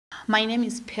My name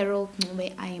is Peril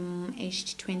Ncube. I'm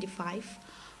aged 25.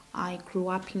 I grew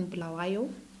up in Bulawayo,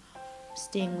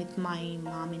 staying with my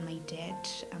mom and my dad.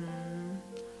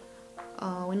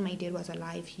 When my dad was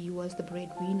alive, he was the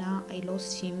breadwinner. I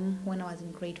lost him when I was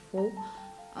in grade 4,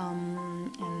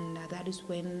 and that is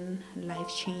when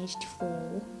life changed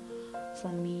for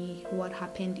me. What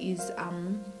happened is,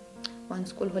 one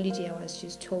school holiday, I was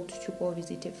just told to go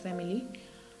visit a family,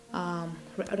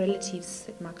 relatives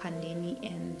at Makandeni,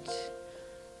 and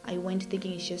I went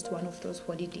thinking it's just one of those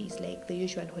holidays, like the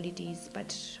usual holidays.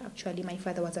 But actually, my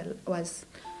father was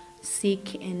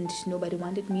sick, and nobody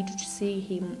wanted me to see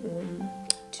him or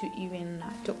to even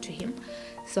talk to him.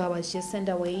 So I was just sent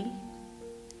away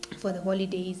for the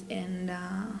holidays, and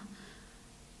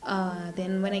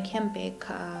then when I came back,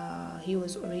 he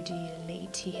was already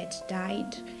late. He had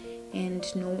died, and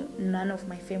none of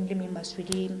my family members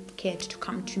really cared to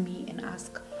come to me and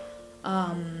ask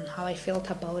how I felt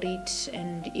about it,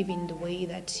 and even the way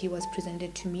that he was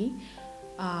presented to me.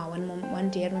 One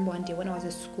day I remember when I was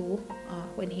at school,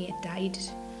 when he had died,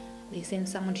 they sent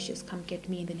someone to just come get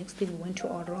me, and the next day we went to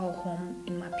our royal home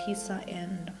in Mapisa,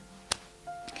 and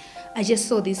I just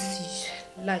saw this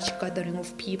large gathering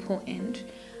of people, and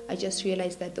I just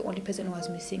realized that the only person who was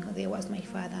missing there was my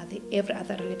father. Every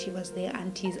other relative was there,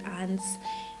 aunties, aunts,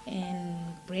 and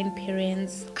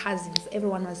grandparents, cousins,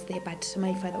 everyone was there, but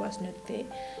my father was not there.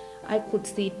 I could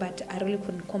see it, but I really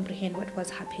couldn't comprehend what was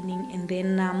happening. And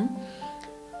then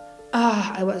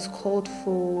I was called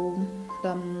for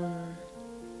the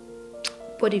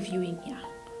body viewing here.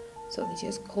 So they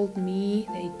just called me.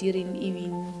 They didn't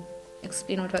even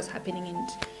explain what was happening, and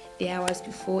there I was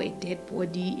before a dead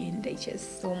body, and I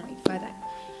just saw my father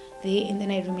there. And then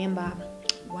I remember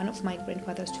one of my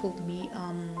grandfathers told me,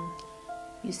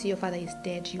 you see, your father is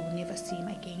dead, you will never see him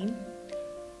again.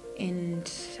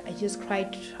 And I just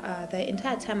cried the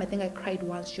entire time. I think I cried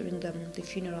once during the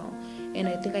funeral, and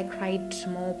I think I cried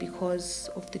more because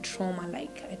of the trauma.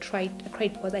 Like I cried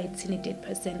because I had seen a dead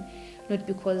person, not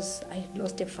because I had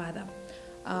lost a father.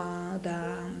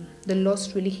 The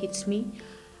loss really hit me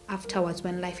afterwards,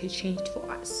 when life had changed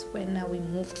for us, when we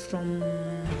moved from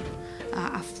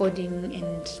affording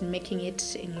and making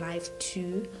it in life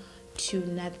to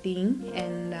nothing.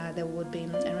 And there would be,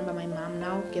 I remember my mom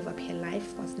now gave up her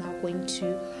life, was now going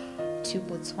to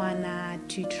Botswana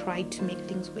to try to make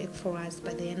things work for us,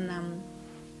 but then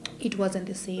it wasn't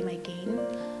the same again.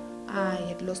 I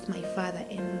had lost my father,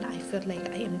 and I felt like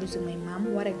I am losing my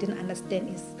mom. What I didn't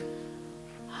understand is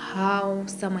how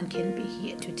someone can be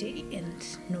here today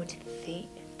and not there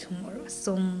tomorrow.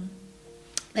 So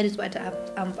that is what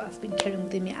I've been carrying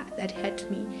with me. That hurt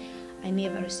me. I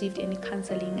never received any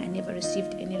counseling. I never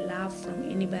received any love from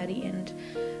anybody. And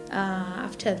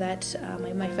after that,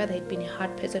 my father had been a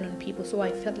hard person on people, so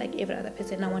I felt like every other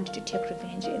person I wanted to take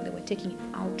revenge, and they were taking it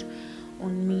out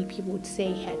on me. People would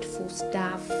say hurtful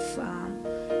stuff,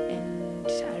 and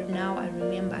now I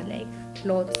remember, like,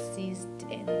 clothes seized,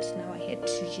 and now I had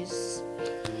to just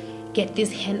get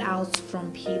these handouts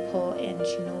from people, and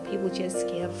people just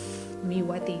gave me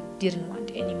what they didn't want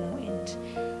anymore, and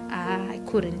I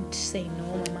couldn't say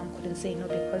no. My mom couldn't say no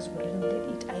because we really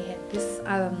needed it. I had this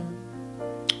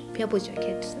purple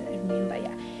jacket, I remember,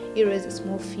 yeah. It was a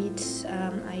small fit.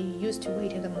 I used to wear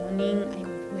it in the morning. I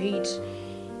would wear it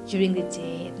during the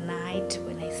day. At night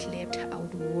when I slept, I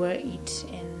would wear it,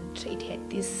 and it had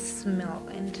this smell,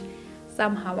 and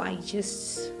somehow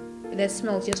that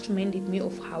smell just reminded me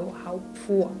of how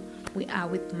poor we are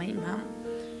with my mom,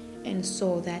 and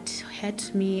so that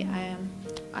hurt me.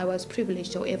 I was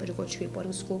privileged, however, to go to a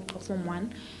boarding school from Form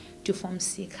 1 to Form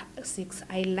 6.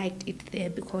 I liked it there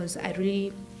because I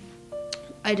really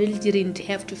didn't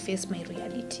have to face my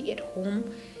reality at home.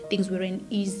 Things weren't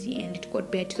easy, and it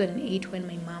got bad 2008 when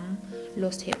my mom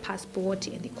lost her passport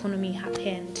and the economy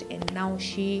happened, and now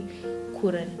she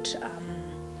couldn't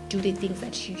do the things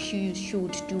that she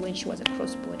should do when she was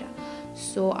across border.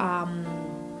 So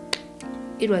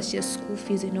it was just school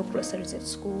fees and no groceries at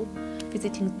school.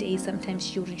 Visiting days, sometimes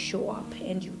she wouldn't show up,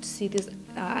 and you'd see these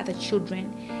other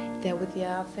children there with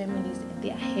their families, and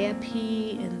they are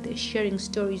happy and they're sharing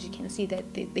stories. You can see that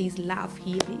there's love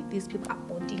here. These people are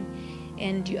bonding,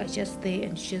 and you are just there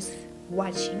and just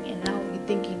watching, and now you're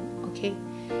thinking, okay,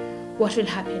 what will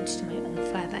happen to my own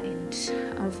father?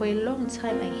 And for a long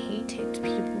time, I hated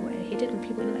people. I hated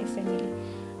people in my family.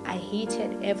 I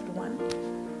hated everyone.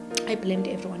 I blamed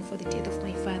everyone for the death of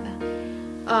my father.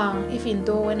 Even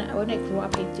though when I grew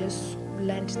up, I just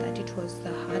learned that it was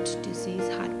the heart disease,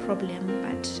 heart problem.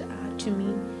 But to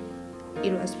me,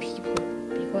 it was people,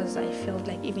 because I felt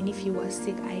like even if he was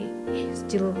sick, I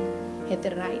still had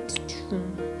the right to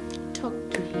talk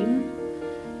to him,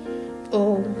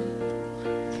 or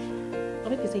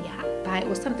maybe say yeah, bye,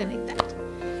 or something like that.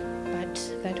 But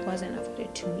that wasn't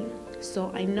afforded to me.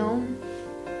 So I know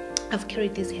I've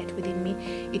carried this hurt within me.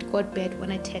 It got bad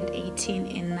when I turned 18,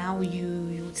 and now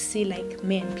you see, like,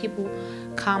 man, people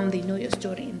come, they know your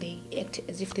story, and they act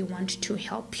as if they want to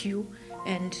help you,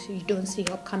 and you don't see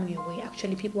help coming your way.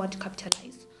 Actually, people want to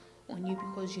capitalize on you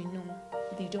because you know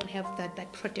they don't have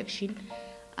that protection.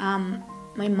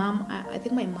 My mom, I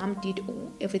think my mom did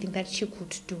everything that she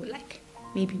could do, like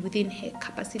maybe within her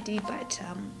capacity, but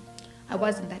I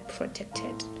wasn't that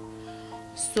protected.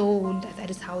 So that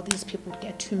is how these people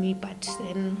get to me. But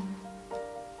then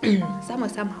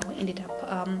somehow I ended up,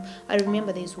 I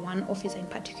remember there's one officer in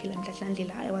particular in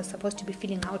Tlatlandlela. I was supposed to be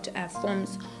filling out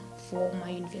forms for my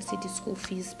university school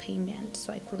fees payment,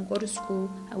 so I couldn't go to school.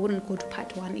 I wouldn't go to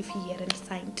part 1 if he hadn't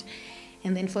signed.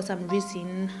 And then for some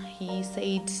reason he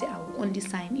said I'll only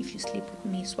sign if you sleep with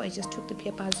me. So I just took the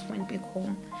papers, went back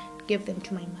home, gave them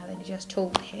to my mother, and just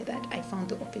told her that I found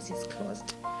the office is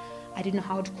closed. I didn't know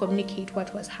how to communicate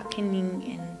what was happening,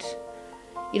 and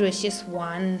it was just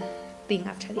one thing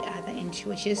after the other, and she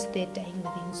was just there dying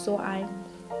within. So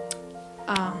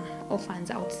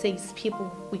orphans, I would say, is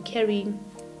people we carry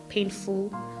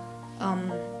painful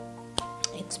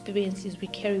experiences, we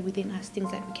carry within us things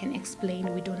that we can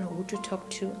explain, we don't know who to talk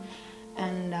to.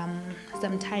 And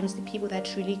sometimes the people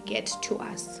that really get to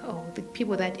us, or the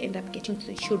people that end up getting to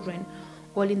the children,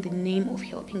 all in the name of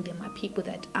helping them, are people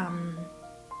that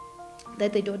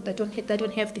they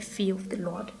don't have the fear of the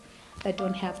Lord, that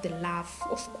don't have the love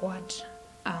of God,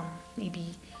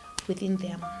 maybe within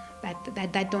them,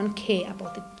 that don't care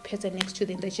about the person next to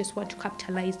them. They just want to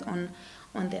capitalize on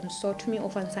them. So to me,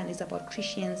 Orphan Son is about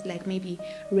Christians, like maybe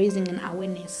raising an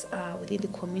awareness within the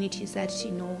communities that,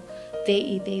 you know,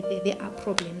 there are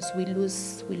problems. We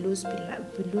lose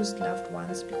loved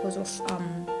ones because of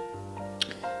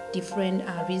different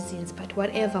reasons. But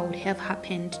whatever would have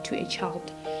happened to a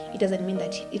child, it doesn't mean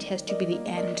that it has to be the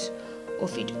end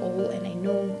of it all. And I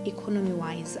know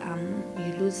economy-wise,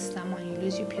 you lose someone, you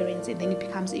lose your parents, and then it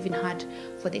becomes even hard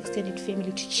for the extended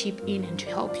family to chip in and to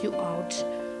help you out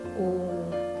or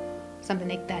something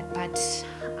like that. But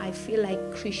I feel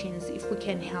like Christians, if we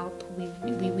can help, we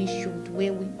should.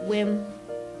 Where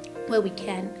we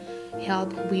can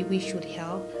help, we should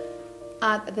help.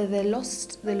 The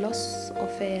loss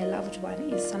of a loved one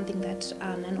is something that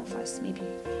none of us maybe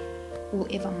will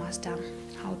ever master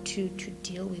how to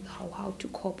deal with, how to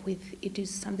cope with. It is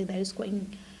something that is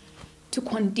going to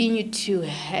continue to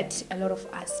hurt a lot of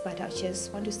us. But I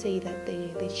just want to say that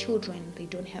the children, they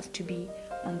don't have to be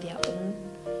on their own.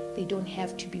 They don't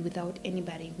have to be without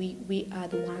anybody. We are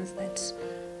the ones that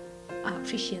are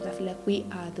Christians. I feel like we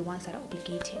are the ones that are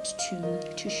obligated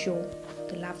to show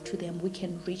the love to them. We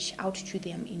can reach out to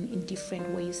them in different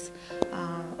ways.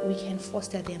 We can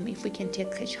foster them. If we can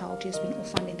take a child who's been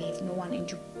orphaned and they have no one, and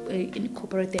to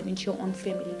incorporate them into your own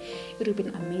family, it will be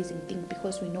an amazing thing,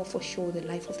 because we know for sure the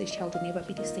life of the child will never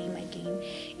be the same again.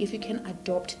 If you can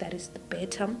adopt, that is the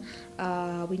better.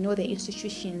 We know the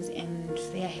institutions and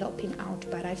they are helping out,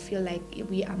 but I feel like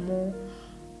we are more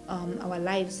our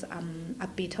lives are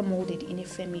better molded in a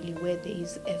family where there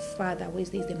is a father, where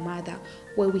there is a mother,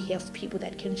 where we have people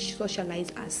that can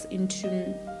socialize us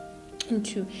into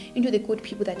the good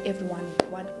people that everyone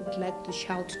would like the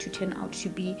child to turn out to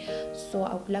be. So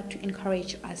I would like to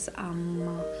encourage us.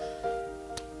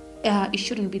 It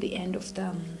shouldn't be the end of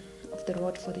the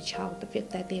road for the child. The fact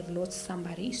that they have lost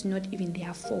somebody is not even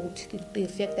their fault. The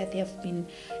fact that they have been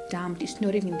dumped is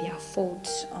not even their fault.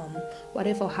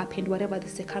 Whatever happened, whatever the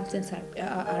circumstances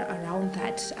are around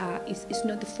that, is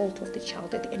not the fault of the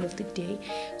child at the end of the day.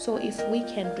 So if we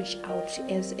can reach out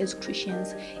as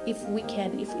Christians, if we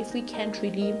can't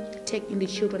really take in the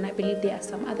children, I believe there are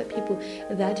some other people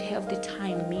that have the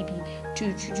time maybe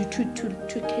to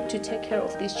take care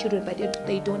of these children, but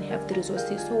they don't have the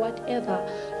resources. So whatever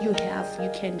you have, you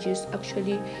can just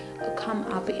actually come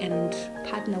up and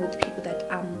partner with people that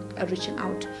are reaching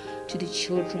out to the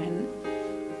children.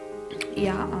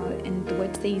 And the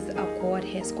word says God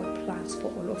has got plans for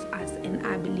all of us, and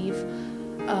I believe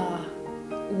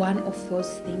one of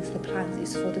those things, the plans,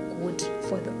 is for the good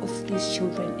of these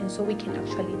children. And so we can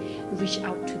actually reach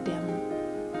out to them.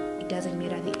 It doesn't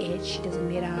matter the age, it doesn't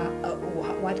matter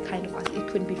what kind of, it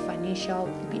could be financial,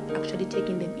 it could be actually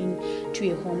taking them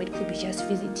into a home, it could be just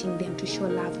visiting them to show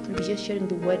love, it could be just sharing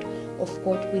the word of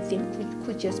God with them, it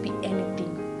could just be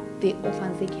anything. The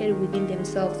orphans, they carry within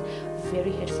themselves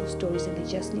very hurtful stories, and they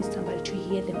just need somebody to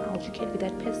hear them out. You can be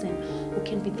that person who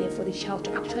can be there for the child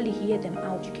to actually hear them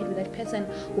out. You can be that person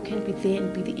who can be there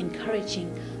and be the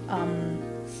encouraging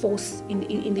force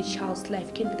in the child's life.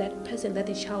 You can be that person that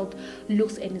the child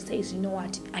looks and says, you know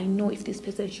what, I know if this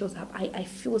person shows up, I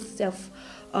feel self.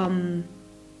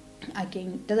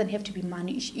 Again, doesn't have to be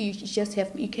money. You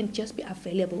can just be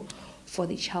available for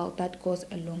the child. That goes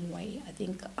a long way. I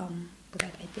think. With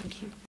that, I thank you.